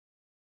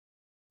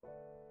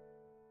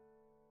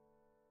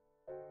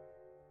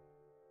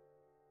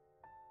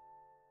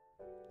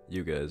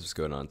You guys, what's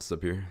going on?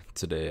 Sub here.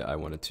 Today I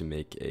wanted to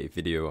make a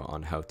video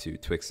on how to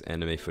Twix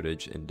anime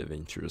footage in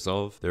DaVinci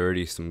Resolve. There are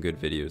already some good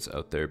videos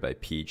out there by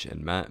Peej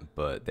and Matte,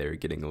 but they're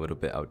getting a little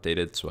bit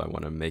outdated, so I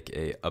want to make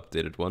a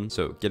updated one.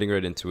 So getting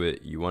right into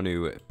it, you want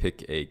to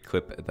pick a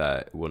clip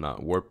that will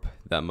not warp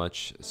that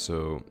much.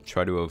 So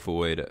try to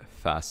avoid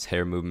fast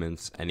hair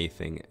movements,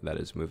 anything that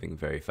is moving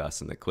very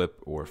fast in the clip,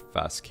 or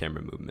fast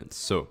camera movements.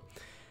 So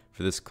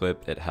for this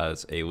clip, it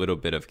has a little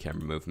bit of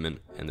camera movement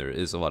and there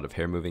is a lot of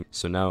hair moving.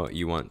 So now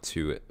you want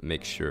to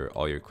make sure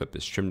all your clip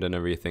is trimmed and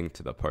everything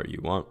to the part you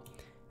want,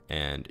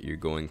 and you're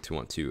going to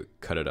want to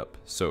cut it up.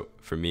 So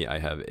for me, I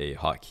have a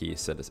hotkey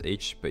set as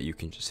H, but you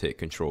can just hit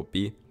Control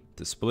B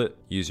to split.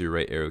 Use your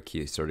right arrow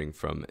key starting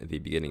from the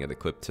beginning of the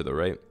clip to the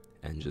right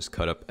and just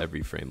cut up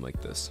every frame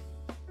like this.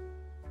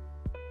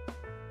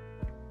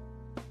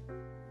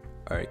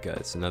 Alright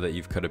guys, so now that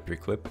you've cut up your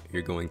clip,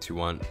 you're going to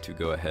want to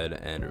go ahead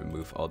and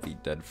remove all the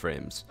dead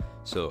frames.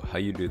 So how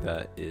you do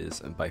that is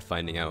by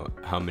finding out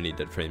how many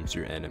dead frames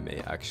your anime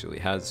actually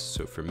has.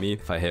 So for me,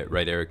 if I hit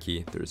right arrow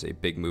key, there's a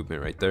big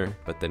movement right there,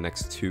 but the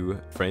next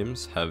two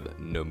frames have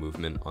no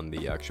movement on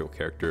the actual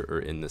character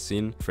or in the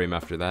scene. Frame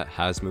after that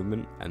has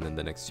movement, and then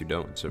the next two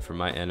don't. So for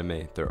my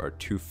anime, there are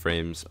 2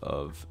 frames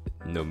of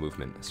no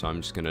movement. So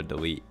I'm just going to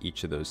delete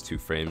each of those 2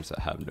 frames that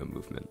have no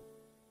movement.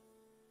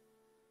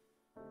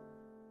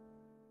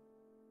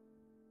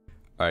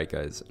 Alright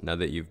guys, now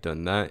that you've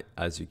done that,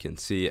 as you can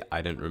see,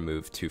 I didn't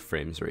remove 2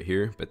 frames right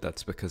here, but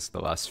that's because the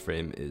last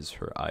frame is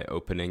her eye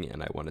opening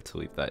and I wanted to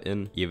leave that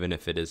in, even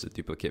if it is a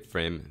duplicate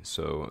frame,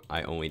 so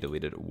I only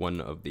deleted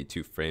 1 of the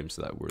 2 frames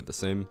that were the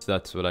same. So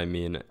that's what I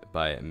mean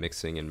by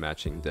mixing and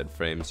matching dead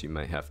frames. You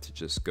might have to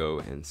just go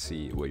and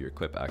see what your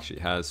clip actually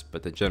has,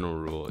 but the general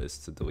rule is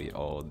to delete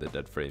all the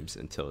dead frames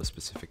until a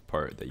specific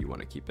part that you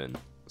want to keep in.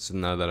 So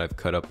now that I've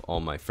cut up all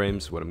my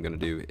frames, what I'm going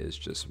to do is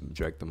just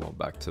drag them all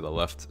back to the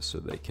left so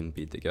they can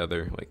be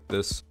together like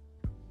this.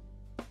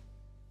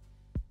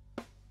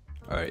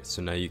 Alright,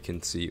 so now you can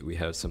see we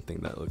have something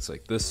that looks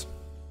like this.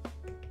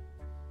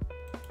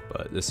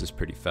 But this is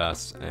pretty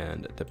fast,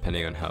 and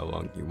depending on how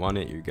long you want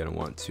it, you're going to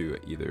want to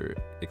either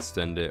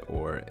extend it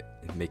or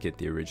make it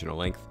the original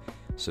length.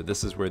 So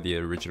this is where the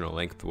original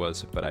length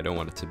was, but I don't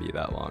want it to be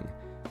that long.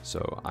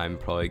 So I'm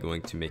probably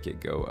going to make it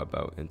go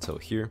about until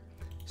here.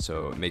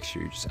 So make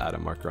sure you just add a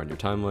marker on your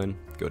timeline,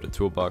 go to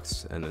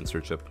toolbox and then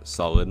search up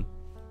solid,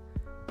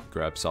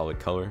 grab solid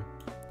color,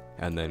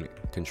 and then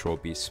Control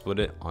B split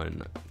it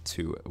on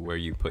to where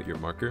you put your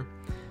marker.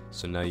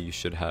 So now you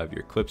should have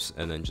your clips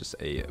and then just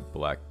a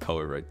black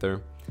color right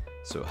there.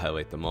 So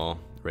highlight them all,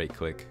 right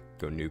click,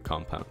 go new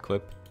compound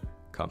clip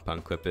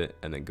it,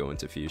 and then go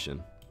into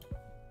Fusion.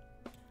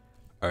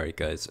 Alright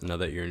guys, now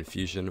that you're in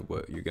Fusion,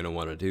 what you're going to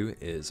want to do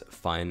is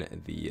find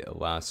the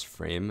last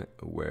frame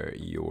where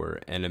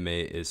your anime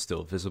is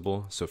still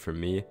visible. So for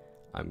me,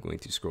 I'm going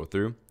to scroll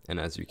through, and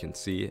as you can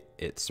see,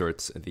 it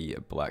starts the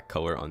black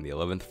color on the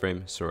 11th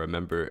frame. So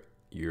remember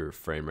your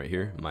frame right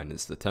here, mine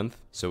is the 10th.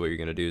 So what you're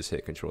going to do is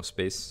hit Control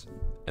Space,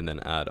 and then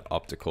add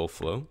Optical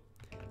Flow,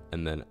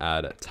 and then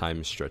add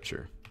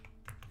Timestretcher.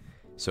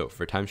 So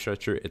for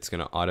Timestretcher, it's going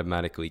to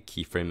automatically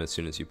keyframe as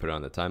soon as you put it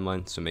on the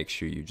timeline. So make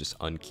sure you just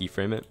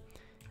unkeyframe it,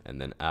 and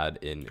then add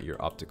in your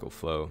optical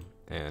flow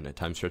and a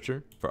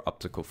Timestretcher. For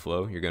optical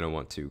flow, you're going to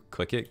want to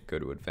click it, go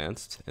to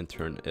advanced, and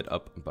turn it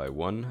up by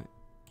 1,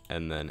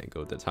 and then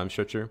go to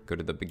Timestretcher, go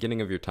to the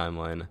beginning of your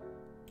timeline,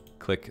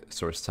 click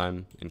source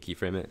time and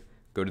keyframe it,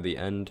 go to the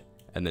end,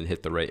 and then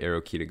hit the right arrow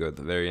key to go to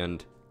the very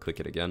end, click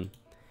it again.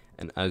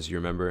 And as you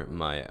remember,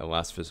 my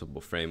last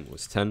visible frame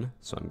was 10,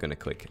 so I'm going to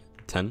click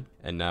 10,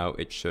 and now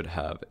it should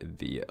have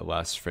the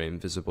last frame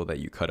visible that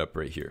you cut up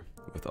right here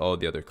with all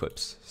the other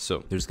clips.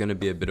 So there's going to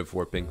be a bit of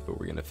warping, but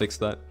we're going to fix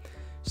that.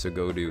 So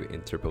go to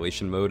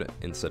interpolation mode,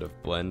 instead of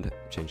blend,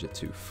 change it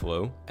to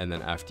flow, and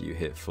then after you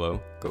hit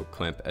flow, go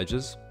clamp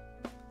edges,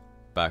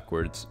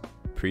 backwards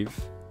prev,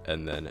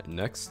 and then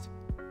next.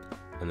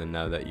 And then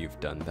now that you've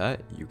done that,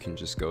 you can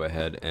just go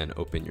ahead and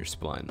open your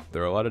spline.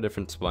 There are a lot of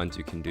different splines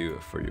you can do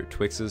for your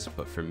Twixes,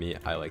 but for me,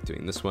 I like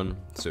doing this one.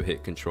 So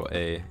hit Control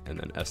A and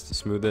then S to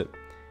smooth it.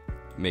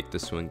 Make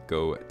this one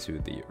go to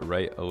the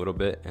right a little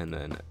bit, and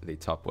then the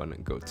top one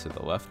go to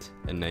the left.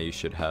 And now you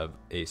should have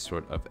a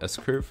sort of S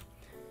curve.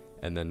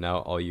 And then now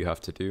all you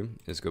have to do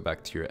is go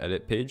back to your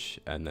edit page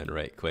and then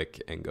right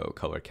click and go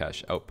color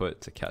cache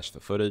output to cache the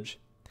footage.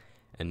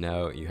 And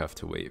now you have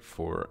to wait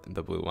for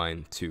the blue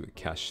line to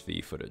cache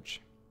the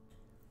footage.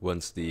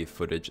 Once the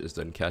footage is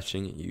done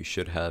caching, you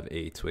should have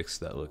a Twix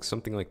that looks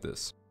something like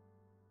this.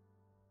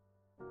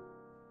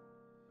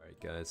 Alright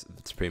guys,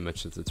 that's pretty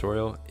much the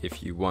tutorial.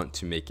 If you want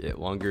to make it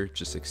longer,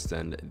 just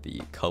extend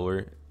the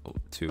color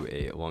to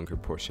a longer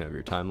portion of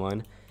your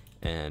timeline.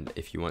 And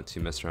if you want to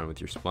mess around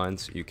with your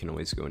splines, you can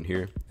always go in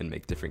here and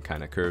make different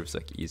kind of curves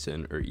like ease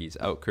in or ease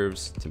out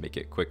curves to make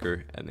it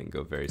quicker, and then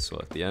go very slow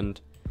at the end.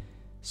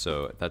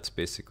 So that's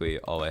basically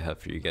all I have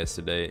for you guys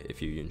today.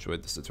 If you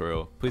enjoyed this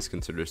tutorial, please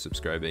consider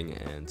subscribing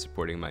and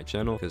supporting my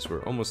channel, because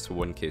we're almost to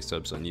 1K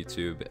subs on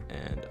YouTube,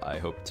 and I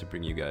hope to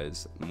bring you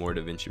guys more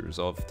DaVinci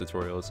Resolve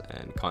tutorials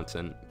and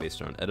content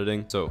based on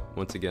editing. So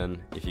once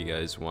again, if you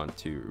guys want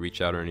to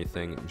reach out or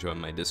anything, join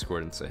my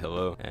Discord and say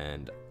hello,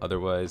 and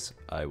otherwise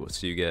I will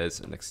see you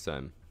guys next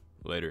time.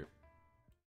 Later.